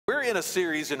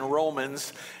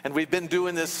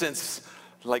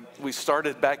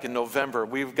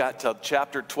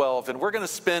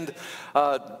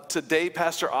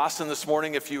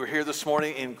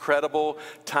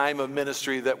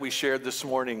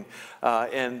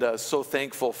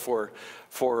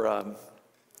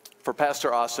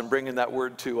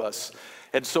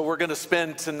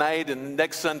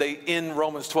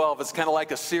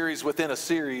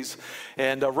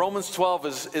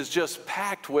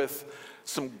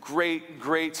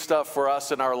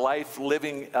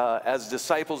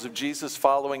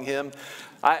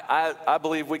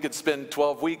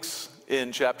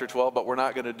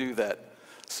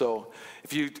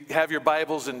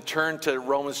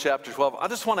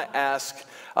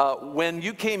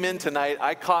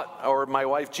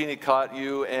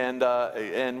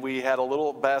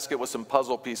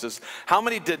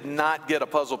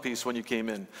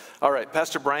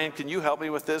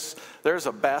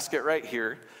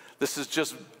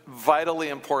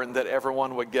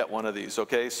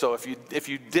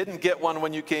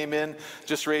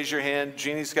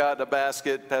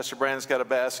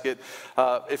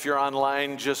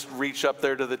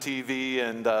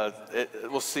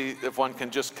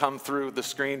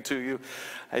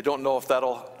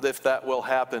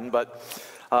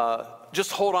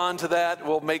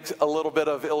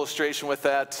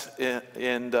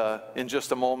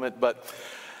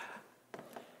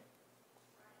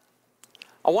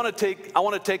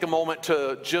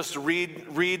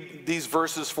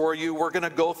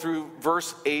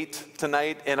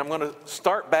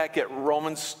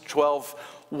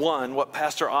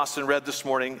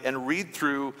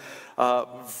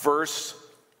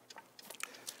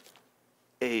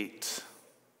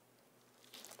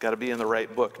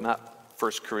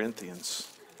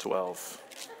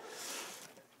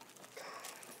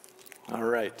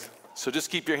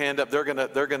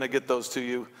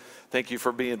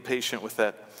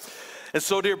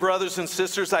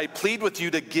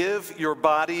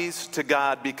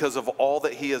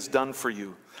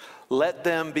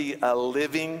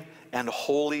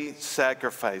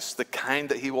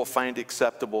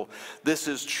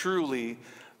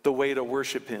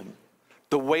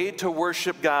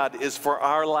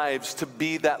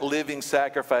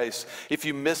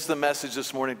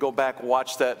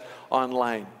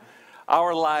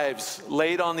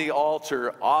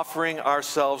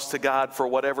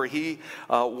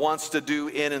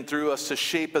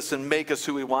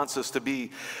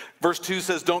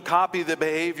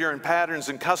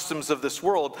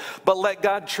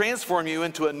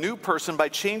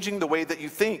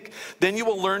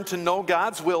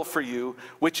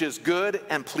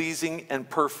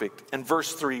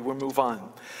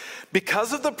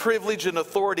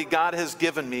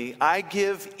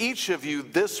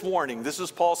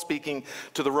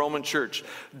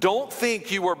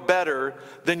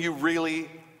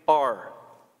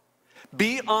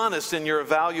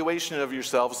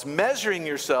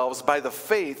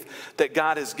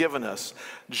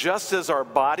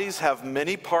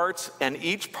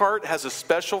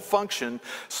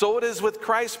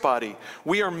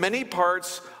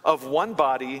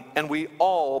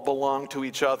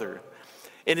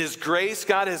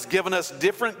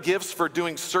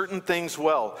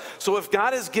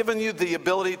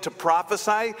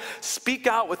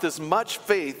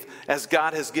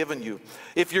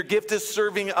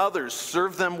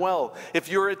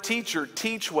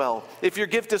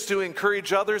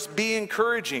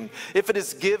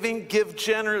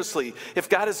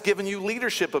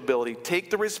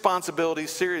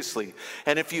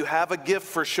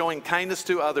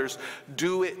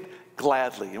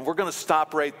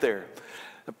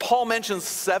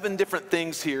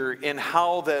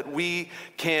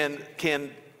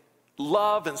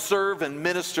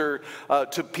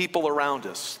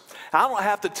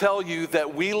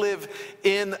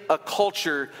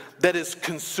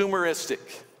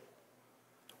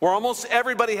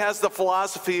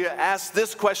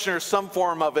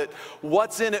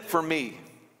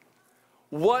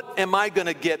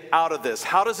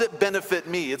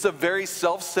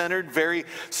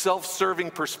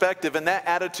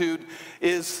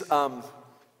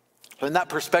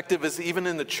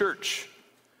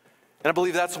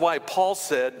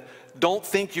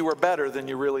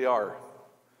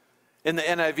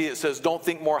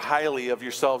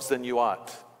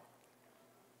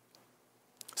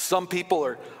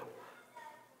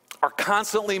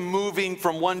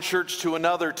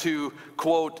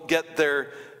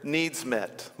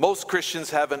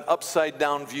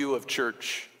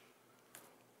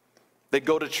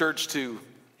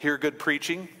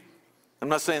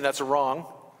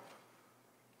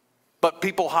But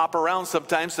people hop around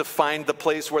sometimes to find the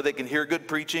place where they can hear good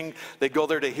preaching. They go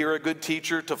there to hear a good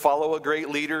teacher, to follow a great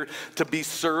leader, to be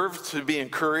served, to be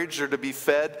encouraged, or to be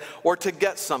fed, or to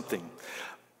get something.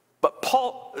 But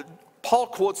Paul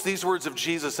quotes these words of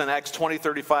Jesus in Acts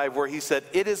 20:35, where he said,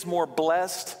 "It is more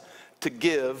blessed to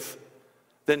give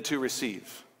than to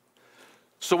receive."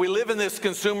 So we live in this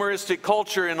consumeristic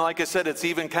culture, and like I said, it's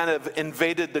even kind of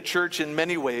invaded the church in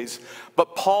many ways.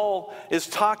 But Paul is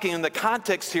talking, in the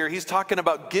context here, he's talking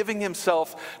about giving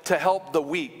himself to help the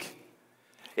weak.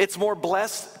 It's more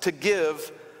blessed to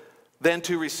give than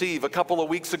to receive. A couple of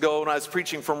weeks ago when I was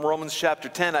preaching from Romans chapter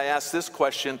 10, I asked this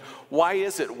question: why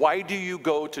is it? Why do you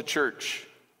go to church?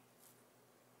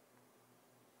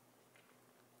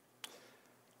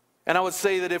 And I would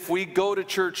say that if we go to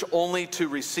church only to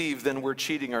receive, then we're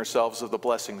cheating ourselves of the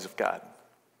blessings of God.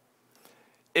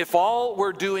 If all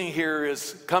we're doing here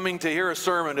is coming to hear a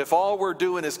sermon, if all we're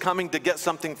doing is coming to get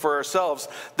something for ourselves,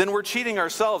 then we're cheating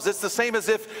ourselves. It's the same as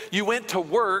if you went to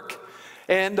work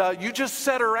and you just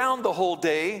sat around the whole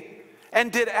day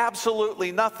and did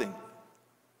absolutely nothing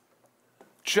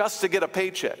just to get a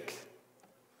paycheck.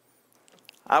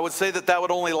 I would say that that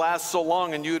would only last so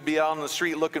long, and you would be out on the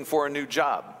street looking for a new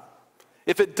job.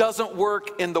 If it doesn't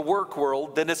work in the work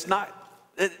world, then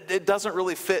it doesn't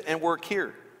really fit and work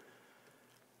here.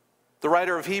 The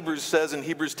writer of Hebrews says in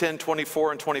Hebrews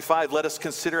 10:24 and 25, "Let us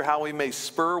consider how we may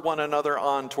spur one another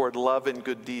on toward love and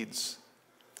good deeds,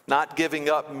 not giving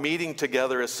up meeting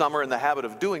together as some are in the habit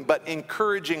of doing, but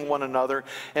encouraging one another,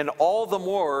 and all the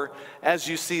more as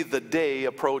you see the day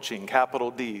approaching,"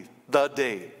 capital D, the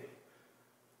day,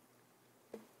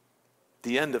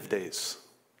 the end of days.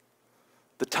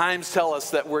 The times tell us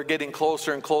that we're getting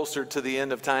closer and closer to the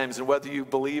end of times, and whether you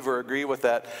believe or agree with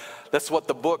that, that's what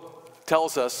the book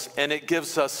tells us, and it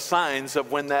gives us signs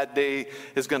of when that day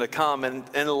is going to come. And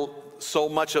so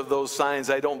much of those signs,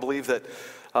 I don't believe that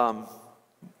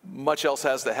much else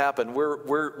has to happen.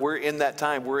 We're in that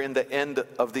time. We're in the end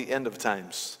of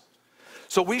times.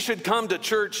 So we should come to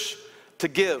church to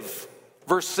give.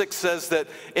 Verse 6 says that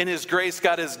in His grace,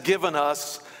 God has given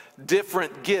us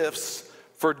different gifts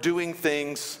for doing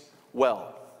things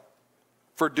well,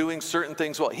 for doing certain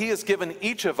things well. He has given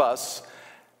each of us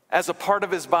as a part of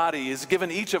His body. He's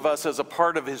given each of us as a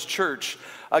part of His church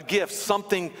a gift,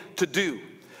 something to do.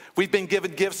 We've been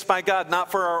given gifts by God,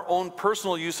 not for our own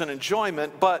personal use and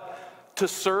enjoyment, but to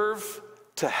serve,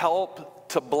 to help,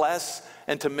 to bless,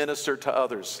 and to minister to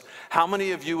others. How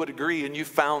many of you would agree and you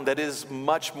found that it is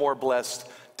much more blessed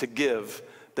to give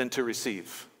than to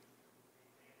receive?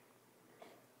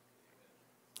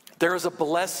 There is a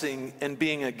blessing in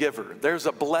being a giver. There's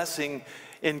a blessing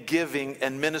in giving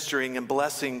and ministering and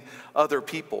blessing other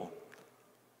people.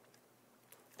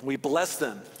 We bless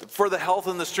them for the health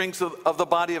and the strength of the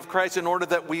body of Christ, in order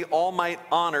that we all might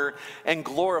honor and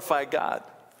glorify God.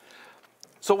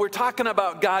 So we're talking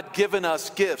about God giving us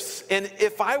gifts. And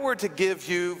if I were to give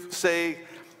you, say,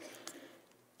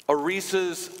 a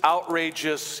Reese's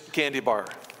outrageous candy bar,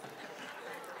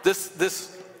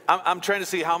 I'm trying to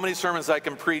see how many sermons I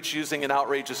can preach using an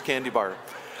outrageous candy bar.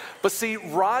 But see,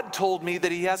 Rod told me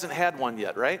that he hasn't had one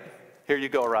yet, right? Here you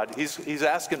go, Rod. He's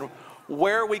asking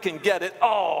where we can get it.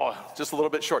 Oh, just a little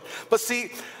bit short. But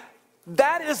see,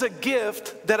 that is a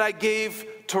gift that I gave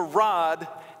to Rod,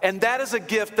 and that is a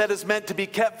gift that is meant to be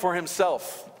kept for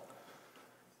himself.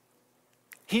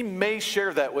 He may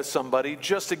share that with somebody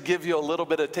just to give you a little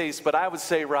bit of taste, but I would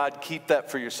say, Rod, keep that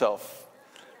for yourself.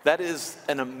 That is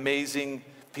an amazing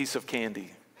piece of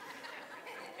candy.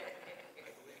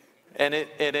 And it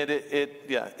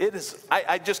is,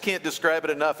 I just can't describe it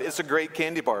enough. It's a great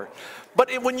candy bar.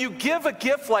 But when you give a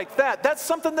gift like that, that's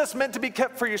something that's meant to be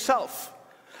kept for yourself.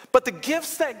 But the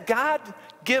gifts that God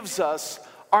gives us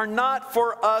are not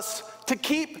for us to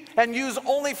keep and use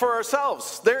only for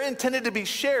ourselves. They're intended to be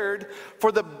shared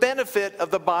for the benefit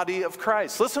of the body of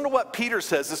Christ. Listen to what Peter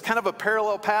says. It's kind of a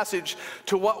parallel passage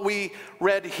to what we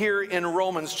read here in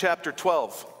Romans chapter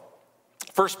 12.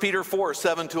 1 Peter 4,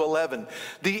 7 to 11.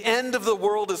 The end of the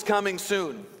world is coming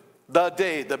soon. The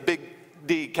day, the big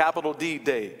D, capital D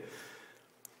day.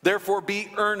 Therefore be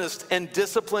earnest and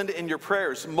disciplined in your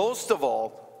prayers. Most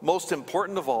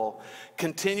important of all,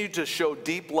 continue to show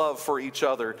deep love for each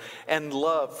other, and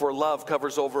love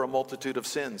covers over a multitude of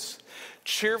sins.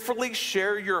 Cheerfully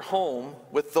share your home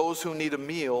with those who need a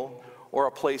meal or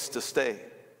a place to stay.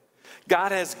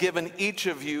 God has given each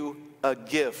of you a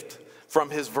gift from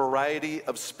His variety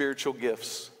of spiritual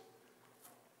gifts.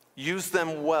 Use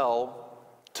them well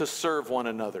to serve one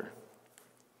another.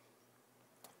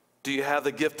 Do you have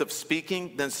the gift of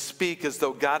speaking? Then speak as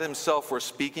though God Himself were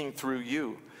speaking through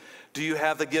you. Do you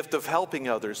have the gift of helping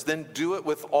others? Then do it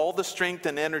with all the strength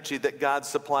and energy that God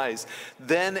supplies.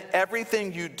 Then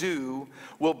everything you do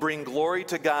will bring glory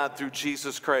to God through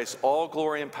Jesus Christ. All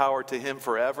glory and power to him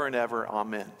forever and ever.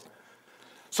 Amen.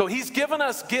 So he's given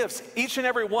us gifts. Each and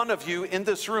every one of you in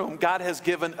this room, God has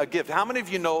given a gift. How many of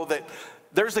you know that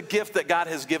there's a gift that God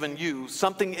has given you,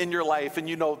 something in your life, and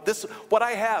you know, this, what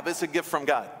I have is a gift from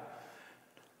God?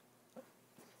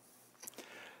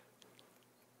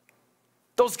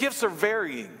 Those gifts are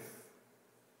varying.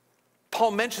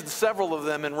 Paul mentions several of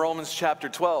them in Romans chapter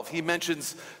 12. He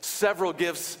mentions several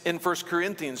gifts in 1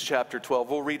 Corinthians chapter 12.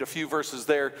 We'll read a few verses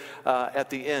there at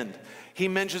the end. He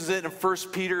mentions it in 1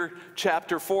 Peter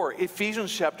chapter 4,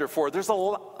 Ephesians chapter 4. There's a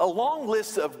long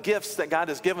list of gifts that God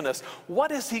has given us. What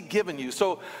has he given you?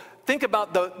 So think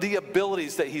about the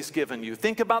abilities that he's given you.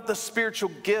 Think about the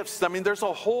spiritual gifts. I mean, there's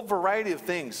a whole variety of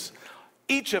things.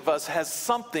 Each of us has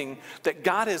something that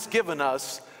God has given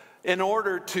us in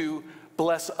order to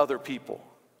bless other people.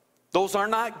 Those are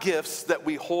not gifts that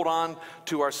we hold on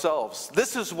to ourselves.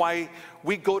 This is why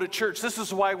we go to church. This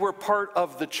is why we're part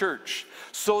of the church,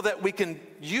 so that we can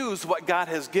use what God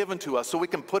has given to us, so we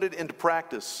can put it into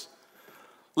practice.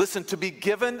 Listen, to be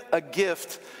given a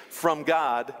gift from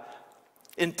God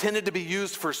intended to be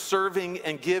used for serving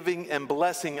and giving and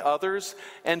blessing others,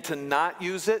 and to not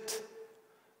use it,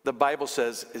 the Bible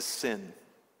says, is sin.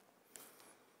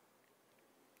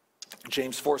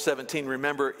 James 4:17,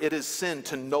 remember, it is sin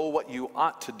to know what you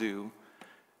ought to do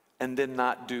and then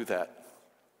not do that.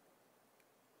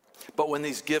 But when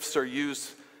these gifts are used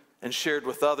and shared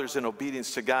with others in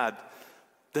obedience to God,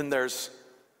 then there's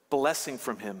blessing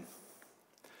from him.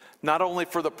 Not only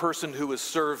for the person who is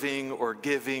serving or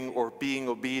giving or being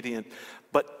obedient,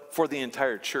 but for the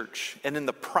entire church. And in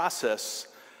the process,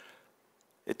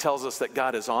 it tells us that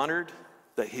God is honored,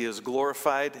 that he is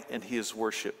glorified, and he is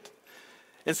worshiped.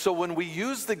 And so when we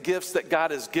use the gifts that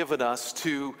God has given us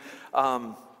to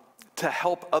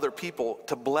help other people,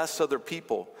 to bless other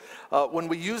people, when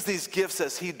we use these gifts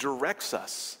as he directs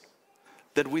us,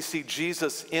 then we see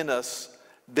Jesus in us.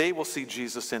 They will see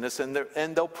Jesus in us, and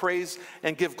they'll praise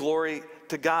and give glory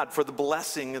to God for the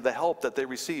blessing and the help that they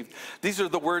received. These are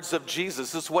the words of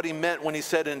Jesus. This is what he meant when he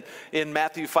said in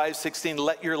Matthew 5:16,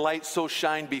 let your light so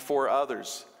shine before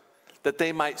others, that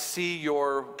they might see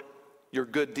your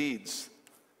good deeds,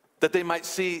 that they might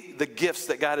see the gifts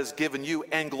that God has given you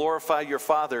and glorify your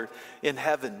Father in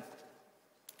heaven.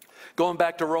 Going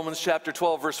back to Romans chapter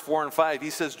 12, verse 4 and 5, he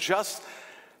says, just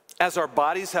as our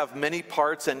bodies have many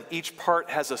parts and each part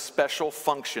has a special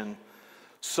function,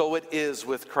 so it is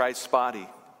with Christ's body.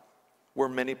 We're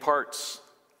many parts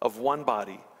of one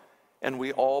body, and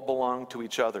we all belong to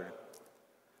each other.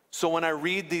 So when I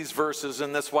read these verses,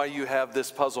 and that's why you have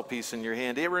this puzzle piece in your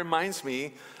hand, it reminds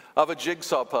me of a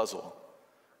jigsaw puzzle.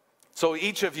 So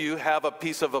each of you have a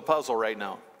piece of a puzzle right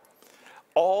now.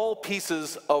 All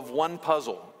pieces of one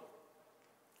puzzle.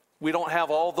 We don't have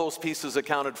all those pieces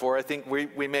accounted for. I think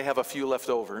we may have a few left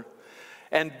over.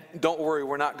 And don't worry,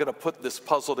 we're not going to put this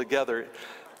puzzle together.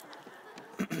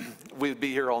 We'd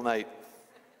be here all night.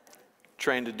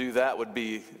 Trying to do that would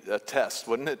be a test,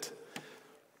 wouldn't it?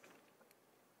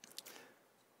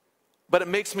 But it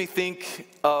makes me think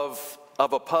of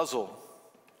a puzzle.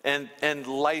 And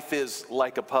life is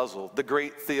like a puzzle. The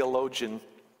great theologian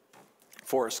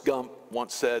Forrest Gump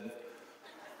once said,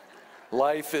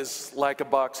 life is like a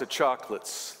box of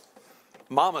chocolates.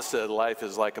 Mama said life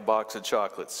is like a box of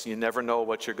chocolates. You never know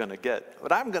what you're going to get.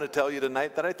 But I'm going to tell you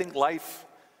tonight that I think life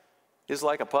is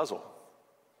like a puzzle.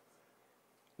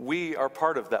 We are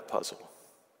part of that puzzle.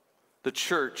 The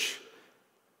church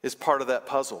is part of that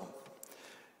puzzle.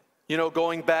 You know,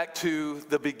 going back to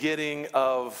the beginning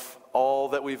of all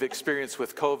that we've experienced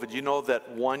with COVID, you know that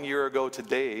 1 year ago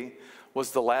today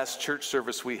was the last church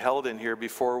service we held in here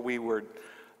before we were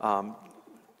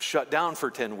shut down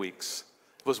for 10 weeks.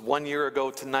 It was 1 year ago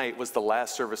tonight was the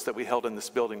last service that we held in this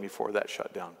building before that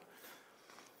shut down.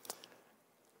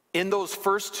 In those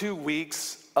first 2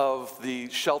 weeks of the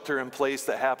shelter in place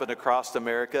that happened across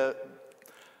America,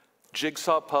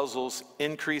 jigsaw puzzles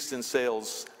increased in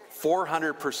sales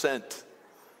 400%.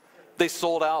 They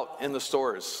sold out in the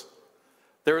stores.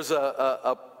 There was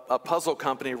a puzzle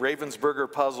company,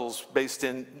 Ravensburger Puzzles, based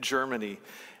in Germany,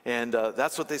 and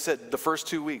that's what they said. The first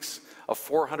 2 weeks, a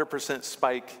 400%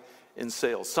 spike in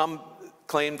sales. Some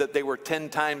claimed that they were 10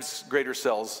 times greater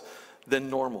sales than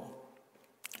normal.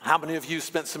 How many of you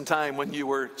spent some time when you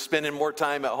were spending more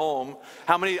time at home?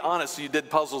 How many, honestly, you did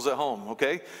puzzles at home,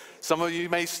 okay? Some of you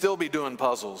may still be doing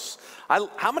puzzles.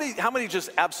 How many just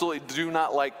absolutely do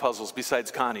not like puzzles besides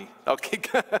Connie? Okay,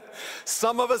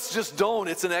 some of us just don't.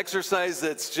 It's an exercise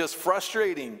that's just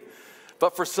frustrating.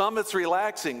 But for some, it's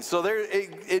relaxing. So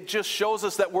it just shows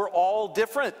us that we're all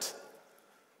different.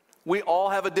 We all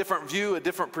have a different view, a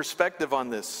different perspective on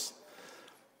this.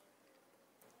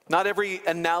 Not every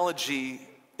analogy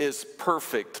is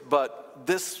perfect, but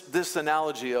this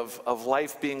analogy of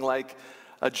life being like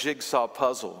a jigsaw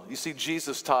puzzle. You see,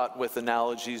 Jesus taught with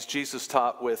analogies. Jesus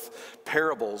taught with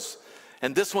parables.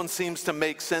 And this one seems to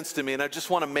make sense to me. And I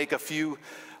just want to make a few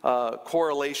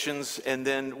correlations, and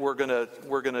then we're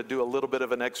gonna do a little bit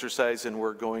of an exercise, and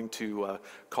we're going to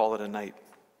call it a night.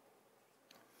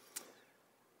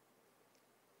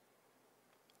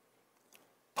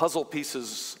 Puzzle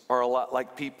pieces are a lot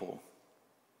like people.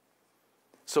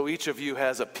 So each of you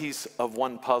has a piece of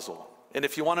one puzzle. And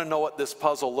if you want to know what this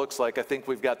puzzle looks like, I think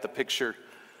we've got the picture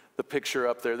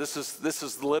up there. This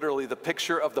is literally the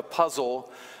picture of the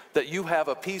puzzle that you have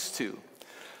a piece to.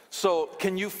 So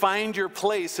can you find your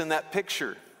place in that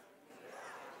picture?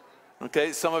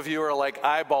 Okay, some of you are like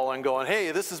eyeballing, going,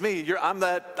 "Hey, this is me. I'm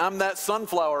that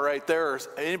sunflower right there."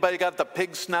 Anybody got the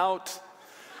pig snout?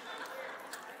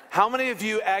 How many of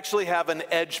you actually have an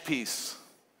edge piece?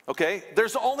 Okay,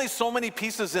 there's only so many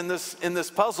pieces in this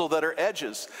puzzle that are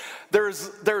edges.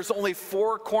 There's only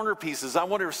 4 corner pieces. I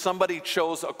wonder if somebody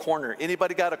chose a corner.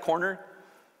 Anybody got a corner?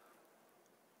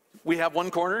 We have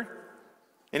 1 corner.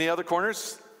 Any other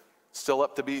corners? Still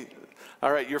up to be.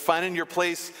 All right, you're finding your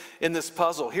place in this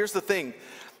puzzle. Here's the thing.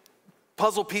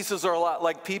 Puzzle pieces are a lot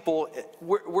like people.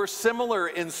 We're similar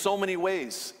in so many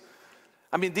ways.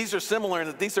 I mean, these are similar in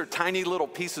that these are tiny little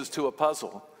pieces to a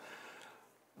puzzle.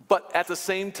 But at the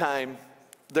same time,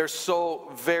 they're so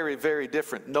very, very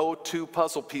different. No 2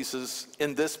 puzzle pieces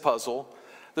in this puzzle.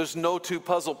 There's no 2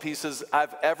 puzzle pieces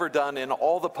I've ever done in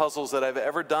all the puzzles that I've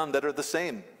ever done that are the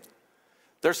same.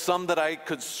 There's some that I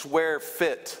could swear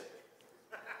fit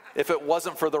if it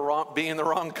wasn't for being the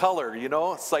wrong color, you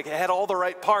know? It's like it had all the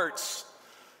right parts,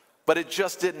 but it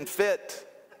just didn't fit.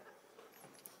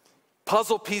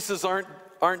 Puzzle pieces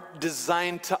aren't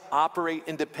designed to operate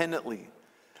independently.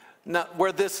 Now,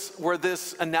 where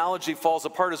this analogy falls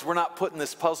apart is we're not putting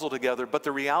this puzzle together, but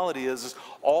the reality is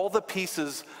all the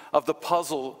pieces of the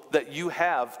puzzle that you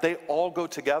have, they all go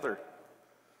together.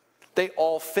 They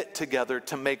all fit together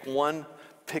to make one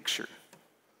picture.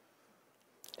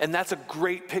 And that's a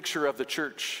great picture of the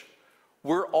church.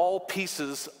 We're all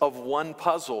pieces of one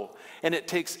puzzle, and it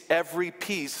takes every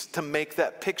piece to make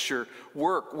that picture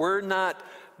work. We're not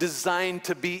designed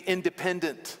to be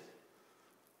independent.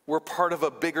 We're part of a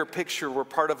bigger picture. We're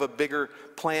part of a bigger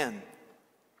plan.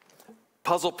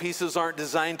 Puzzle pieces aren't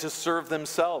designed to serve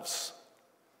themselves.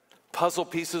 Puzzle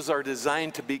pieces are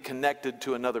designed to be connected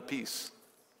to another piece.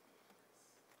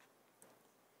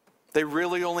 They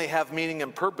really only have meaning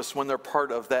and purpose when they're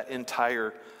part of that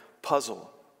entire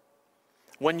puzzle.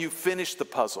 When you finish the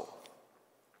puzzle,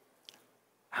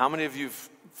 how many of you have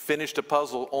finished a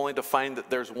puzzle only to find that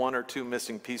there's 1 or 2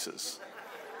 missing pieces?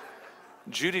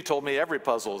 Judy told me every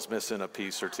puzzle is missing a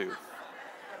piece or 2.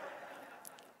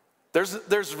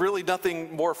 There's really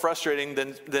nothing more frustrating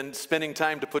than spending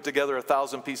time to put together a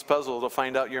 1,000-piece puzzle to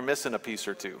find out you're missing a piece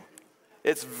or 2.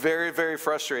 It's very, very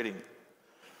frustrating.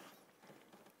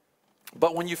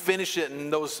 But when you finish it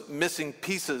and those missing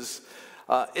pieces,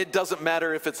 it doesn't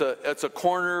matter if it's a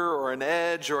corner or an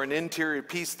edge or an interior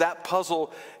piece, that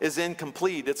puzzle is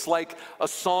incomplete. It's like a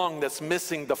song that's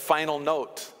missing the final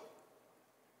note.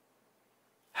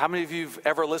 How many of you have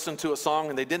ever listened to a song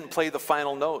and they didn't play the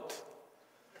final note?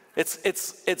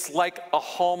 It's like a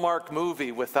Hallmark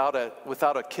movie without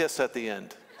a kiss at the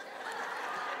end.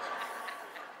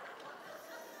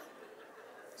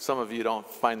 Some of you don't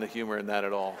find the humor in that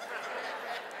at all.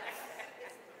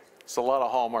 It's a lot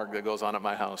of Hallmark that goes on at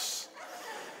my house.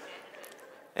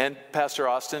 And Pastor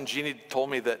Austin, Jeannie told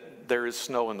me that there is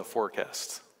snow in the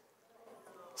forecast.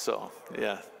 So,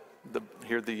 yeah,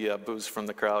 hear the boos from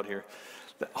the crowd here.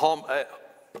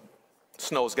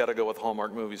 Snow's got to go with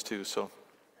Hallmark movies too, so.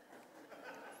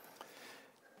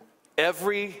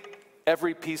 Every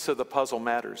piece of the puzzle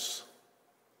matters.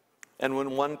 And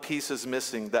when one piece is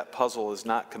missing, that puzzle is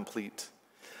not complete.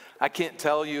 I can't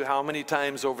tell you how many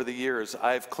times over the years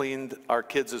I've cleaned our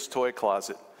kids' toy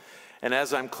closet. And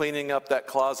as I'm cleaning up that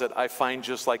closet, I find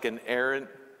just like an errant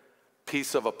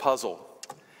piece of a puzzle.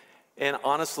 And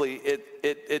honestly,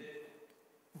 it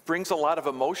brings a lot of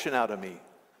emotion out of me.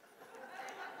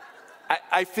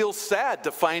 I feel sad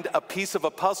to find a piece of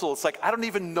a puzzle. It's like, I don't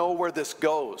even know where this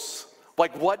goes.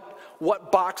 Like,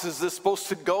 what box is this supposed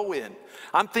to go in?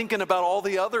 I'm thinking about all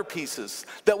the other pieces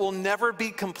that will never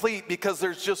be complete because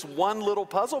there's just one little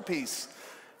puzzle piece.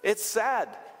 It's sad.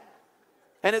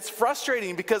 And it's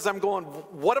frustrating because I'm going,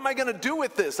 what am I going to do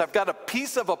with this? I've got a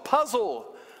piece of a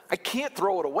puzzle. I can't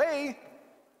throw it away.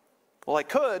 Well, I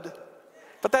could,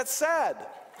 but that's sad.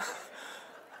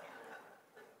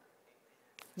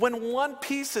 When one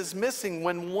piece is missing,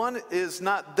 when one is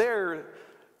not there,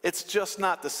 it's just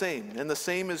not the same. And the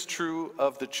same is true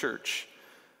of the church.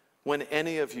 When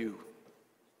any of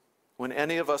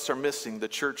us are missing, the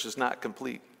church is not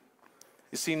complete.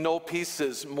 You see, no piece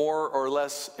is more or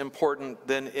less important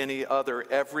than any other.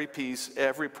 Every piece,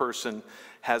 every person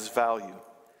has value.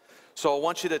 So I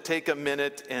want you to take a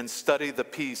minute and study the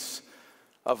piece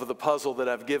of the puzzle that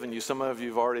I've given you. Some of you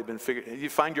have already been figuring. You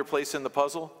find your place in the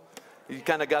puzzle? You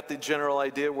kind of got the general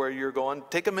idea where you're going?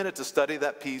 Take a minute to study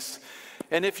that piece.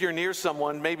 And if you're near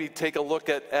someone, maybe take a look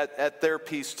at their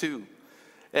piece too.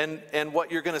 And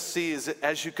what you're going to see is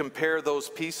as you compare those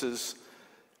pieces,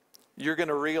 you're going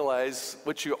to realize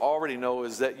what you already know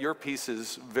is that your piece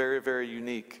is very, very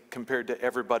unique compared to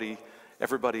everybody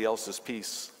else's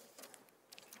piece.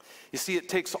 You see, it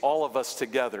takes all of us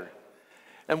together.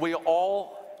 And we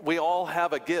all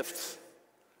have a gift.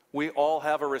 We all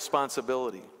have a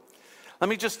responsibility. Let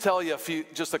me just tell you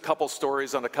just a couple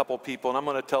stories on a couple people, and I'm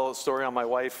going to tell a story on my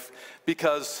wife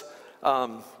because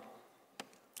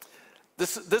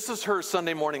this is her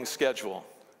Sunday morning schedule.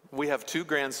 We have 2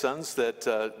 grandsons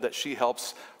that she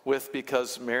helps with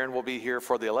because Marion will be here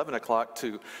for the 11 o'clock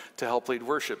to help lead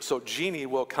worship. So Jeannie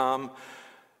will come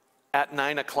at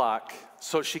 9 o'clock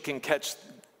so she can catch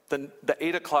the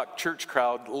 8 o'clock church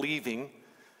crowd leaving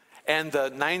and the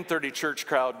 9:30 church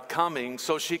crowd coming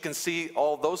so she can see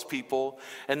all those people.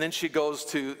 And then she goes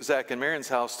to Zach and Marion's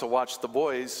house to watch the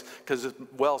boys because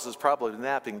Wells is probably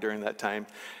napping during that time.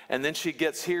 And then she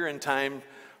gets here in time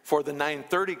for the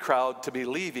 9:30 crowd to be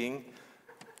leaving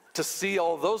to see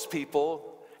all those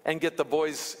and get the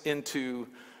boys into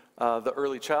the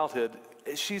early childhood.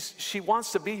 She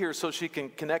wants to be here so she can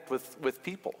connect with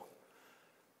people.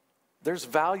 There's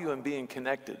value in being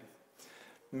connected.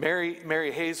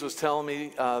 Mary Hayes was telling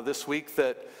me this week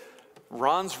that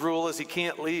Ron's rule is he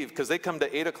can't leave because they come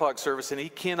to 8 o'clock service and he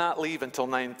cannot leave until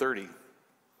 9:30.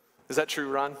 Is that true,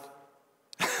 Ron?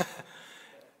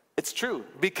 It's true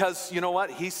because you know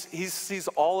what? He sees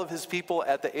all of his people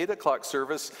at the 8 o'clock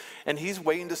service and he's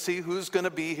waiting to see who's going to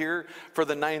be here for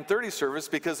the 9:30 service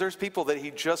because there's people that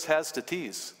he just has to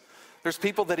tease. There's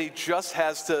people that he just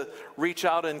has to reach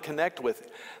out and connect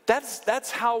with.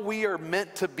 That's how we are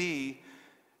meant to be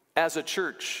as a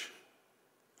church.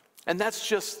 And that's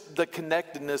just the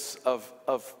connectedness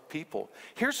of people.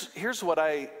 Here's what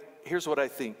I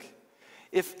think.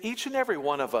 If each and every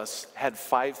one of us had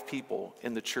 5 people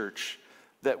in the church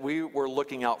that we were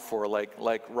looking out for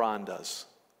like Ron does,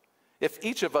 if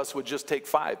each of us would just take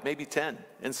 5, maybe 10,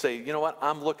 and say, you know what,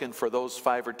 I'm looking for those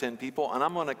 5 or 10 people, and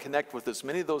I'm going to connect with as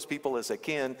many of those people as I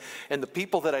can, and the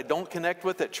people that I don't connect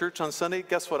with at church on Sunday,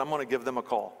 guess what, I'm going to give them a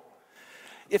call.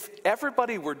 If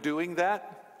everybody were doing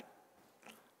that,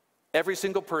 every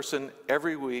single person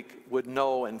every week would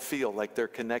know and feel like they're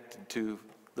connected to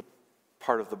the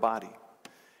part of the body.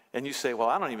 And you say, well,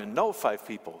 I don't even know 5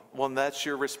 people. Well, that's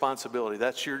your responsibility.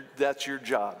 That's your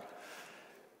job.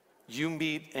 You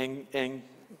meet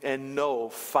and know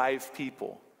 5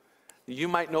 people. You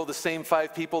might know the same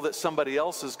 5 people that somebody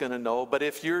else is going to know, but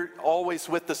if you're always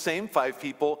with the same 5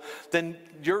 people, then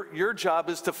your job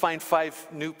is to find 5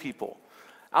 new people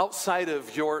outside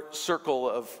of your circle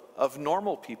of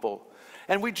normal people.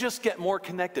 And we just get more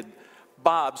connected.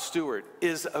 Bob Stewart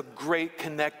is a great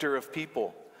connector of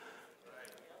people.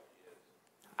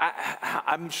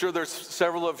 I'm sure there's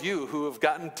several of you who have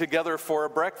gotten together for a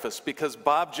breakfast because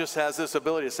Bob just has this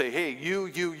ability to say, hey,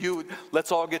 you,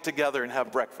 let's all get together and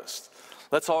have breakfast.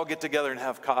 Let's all get together and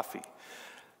have coffee.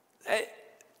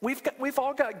 We've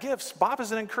all got gifts. Bob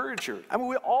is an encourager. I mean,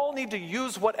 we all need to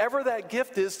use whatever that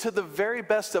gift is to the very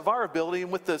best of our ability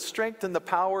and with the strength and the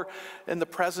power and the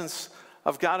presence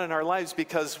of God in our lives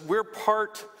because we're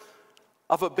part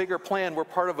of a bigger plan. We're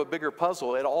part of a bigger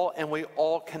puzzle and we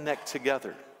all connect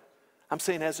together. I'm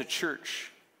saying as a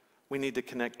church, we need to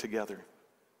connect together.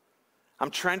 I'm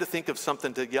trying to think of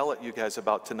something to yell at you guys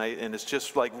about tonight, and it's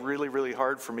just like really, really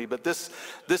hard for me. But this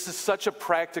is such a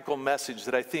practical message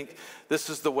that I think this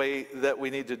is the way that we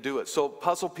need to do it. So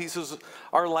puzzle pieces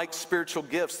are like spiritual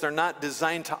gifts. They're not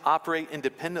designed to operate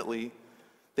independently.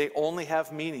 They only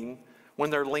have meaning when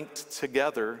they're linked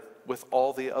together with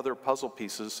all the other puzzle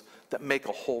pieces that make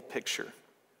a whole picture.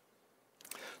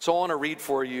 So I want to read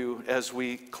for you as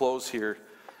we close here,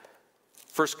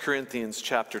 1 Corinthians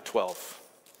chapter 12.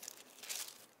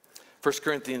 1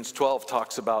 Corinthians 12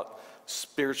 talks about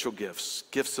spiritual gifts,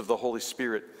 gifts of the Holy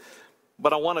Spirit.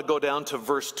 But I want to go down to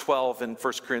verse 12 in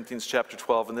 1 Corinthians chapter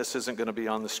 12, and this isn't going to be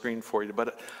on the screen for you,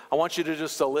 but I want you to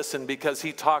just listen, because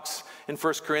he talks in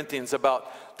 1 Corinthians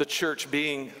about the church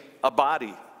being a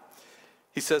body.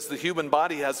 He says the human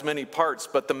body has many parts,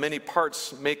 but the many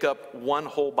parts make up one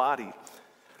whole body.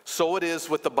 So it is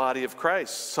with the body of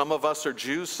Christ. Some of us are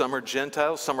Jews, some are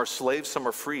Gentiles, some are slaves, some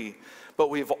are free.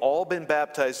 But we've all been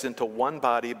baptized into one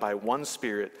body by one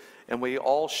Spirit, and we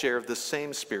all share the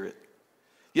same Spirit.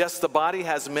 Yes, the body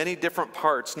has many different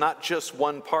parts, not just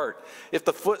one part. If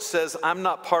the foot says, I'm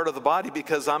not part of the body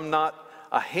because I'm not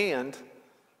a hand,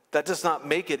 that does not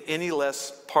make it any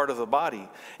less part of the body.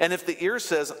 And if the ear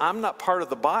says, I'm not part of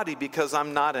the body because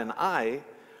I'm not an eye,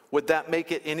 would that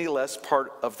make it any less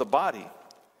part of the body?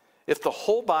 If the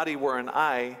whole body were an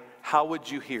eye, how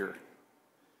would you hear?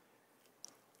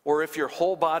 Or if your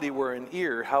whole body were an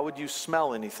ear, how would you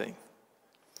smell anything?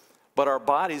 But our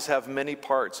bodies have many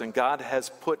parts, and God has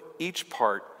put each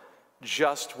part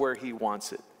just where he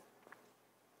wants it.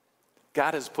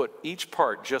 God has put each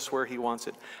part just where he wants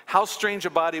it. How strange a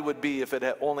body would be if it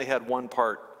only had one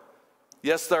part.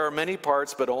 Yes, there are many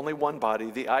parts, but only one body.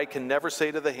 The eye can never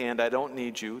say to the hand, I don't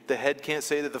need you. The head can't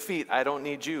say to the feet, I don't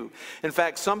need you. In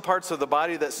fact, some parts of the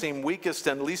body that seem weakest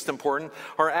and least important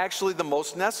are actually the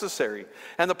most necessary.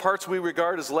 And the parts we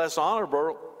regard as less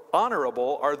honorable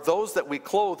are those that we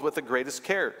clothe with the greatest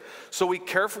care. So we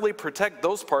carefully protect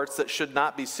those parts that should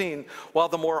not be seen, while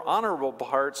the more honorable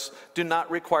parts do not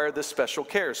require this special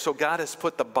care. So God has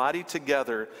put the body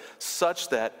together such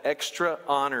that extra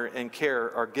honor and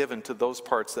care are given to those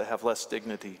parts that have less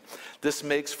dignity. This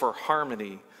makes for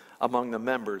harmony among the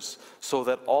members, so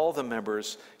that all the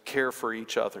members care for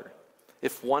each other.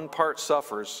 If one part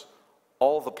suffers,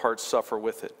 all the parts suffer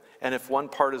with it. And if one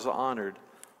part is honored,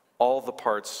 all the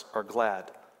parts are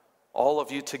glad. All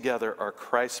of you together are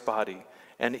Christ's body,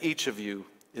 and each of you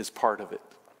is part of it.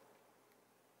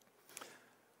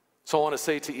 So I want to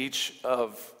say to each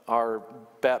of our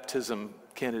baptism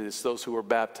candidates, those who were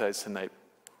baptized tonight,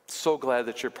 so glad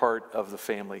that you're part of the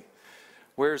family.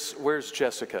 Where's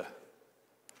Jessica?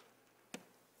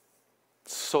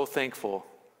 So thankful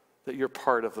that you're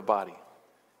part of the body.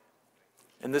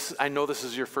 And I know this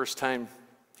is your first time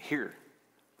here.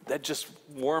 That just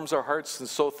warms our hearts, and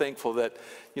so thankful that,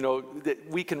 that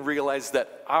we can realize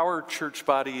that our church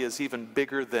body is even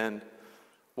bigger than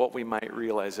what we might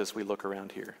realize as we look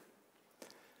around here.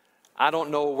 I don't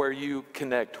know where you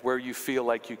connect, where you feel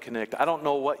like you connect. I don't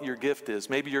know what your gift is.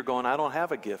 Maybe you're going, I don't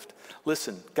have a gift.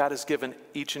 Listen, God has given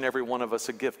each and every one of us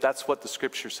a gift. That's what the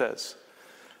scripture says.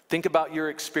 Think about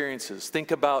your experiences. Think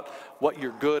about what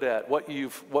you're good at, what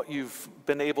you've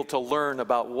been able to learn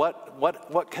about.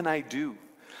 What can I do?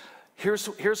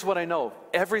 Here's what I know.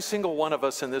 Every single one of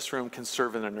us in this room can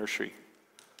serve in a nursery.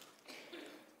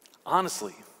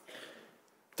 Honestly.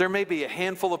 There may be a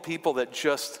handful of people that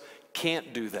just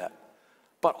can't do that.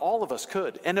 But all of us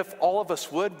could. And if all of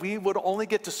us would, we would only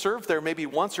get to serve there maybe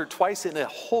once or twice in a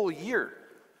whole year.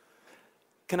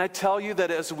 Can I tell you that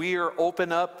as we are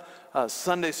open up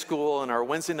Sunday school and our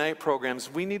Wednesday night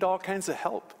programs, we need all kinds of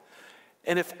help.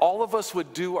 And if all of us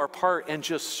would do our part and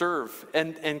just serve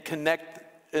and connect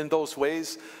in those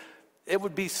ways, it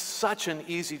would be such an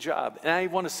easy job. And I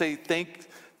want to say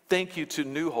thank you to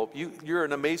New Hope. You're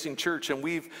an amazing church, and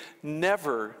we've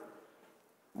never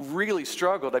really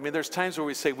struggled. I mean, there's times where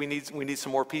we say we need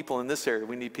some more people in this area,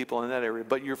 we need people in that area,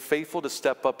 but you're faithful to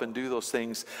step up and do those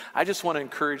things. I just want to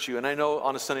encourage you, and I know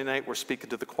on a Sunday night we're speaking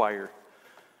to the choir,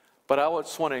 but I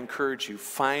just want to encourage you,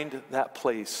 find that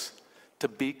place to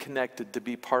be connected, to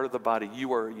be part of the body.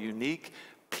 You are a unique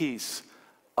piece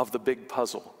of the big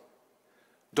puzzle.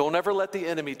 Don't ever let the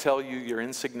enemy tell you you're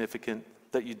insignificant,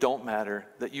 that you don't matter,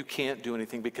 that you can't do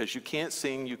anything because you can't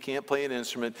sing, you can't play an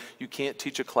instrument, you can't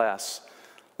teach a class.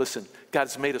 Listen,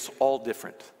 God's made us all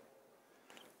different.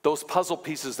 Those puzzle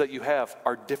pieces that you have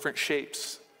are different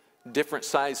shapes, different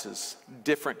sizes,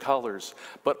 different colors,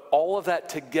 but all of that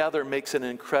together makes an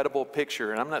incredible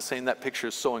picture. And I'm not saying that picture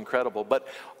is so incredible, but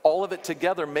all of it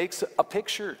together makes a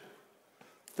picture.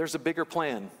 There's a bigger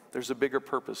plan, there's a bigger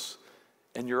purpose,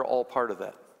 and you're all part of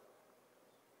that.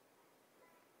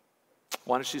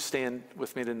 Why don't you stand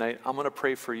with me tonight? I'm going to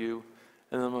pray for you,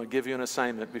 and then I'm going to give you an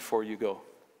assignment before you go.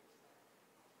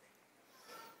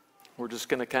 We're just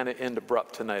going to kind of end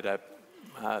abrupt tonight.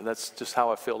 That's just how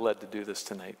I feel led to do this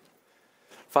tonight.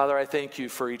 Father, I thank you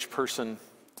for each person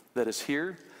that is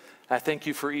here. I thank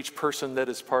you for each person that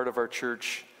is part of our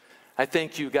church. I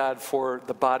thank you, God, for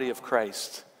the body of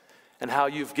Christ and how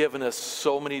you've given us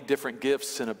so many different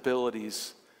gifts and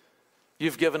abilities.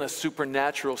 You've given us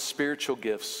supernatural spiritual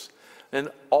gifts. And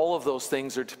all of those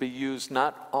things are to be used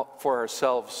not for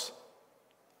ourselves,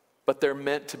 but they're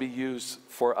meant to be used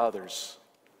for others.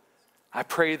 I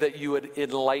pray that you would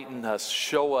enlighten us,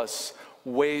 show us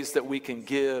ways that we can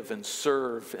give and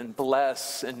serve and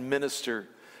bless and minister,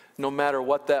 no matter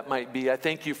what that might be. I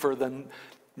thank you for the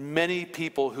many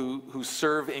people who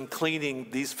serve in cleaning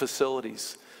these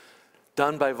facilities,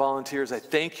 done by volunteers. I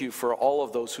thank you for all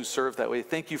of those who serve that way.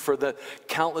 Thank you for the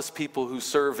countless people who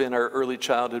serve in our early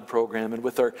childhood program and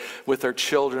with our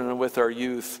children and with our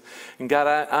youth. And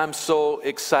God, I'm so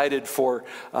excited for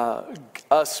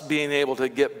us being able to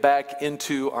get back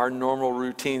into our normal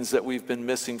routines that we've been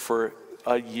missing for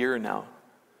a year now.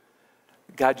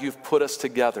 God, you've put us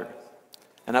together.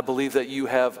 And I believe that you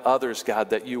have others,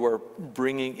 God, that you are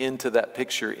bringing into that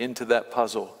picture, into that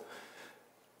puzzle,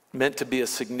 meant to be a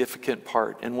significant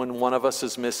part. And when one of us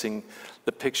is missing,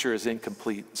 the picture is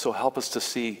incomplete. So help us to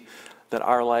see that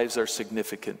our lives are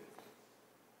significant.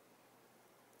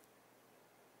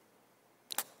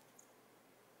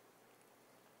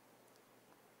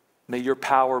 May your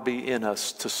power be in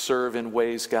us to serve in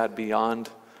ways, God, beyond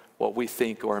what we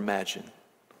think or imagine.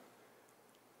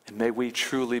 And may we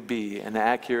truly be an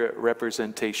accurate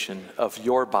representation of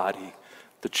your body,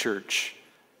 the church,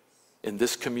 in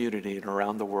this community and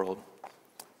around the world.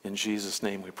 In Jesus'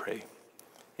 name we pray.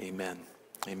 Amen.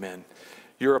 Amen.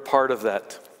 You're a part of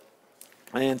that.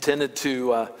 I intended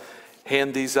to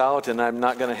hand these out, and I'm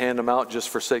not going to hand them out just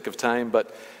for sake of time,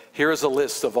 but here is a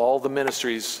list of all the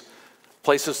ministries,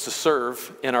 places to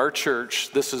serve in our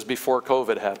church. This is before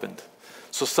COVID happened.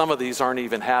 So some of these aren't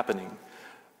even happening,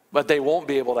 but they won't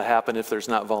be able to happen if there's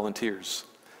not volunteers.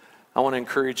 I want to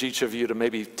encourage each of you to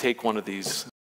maybe take one of these.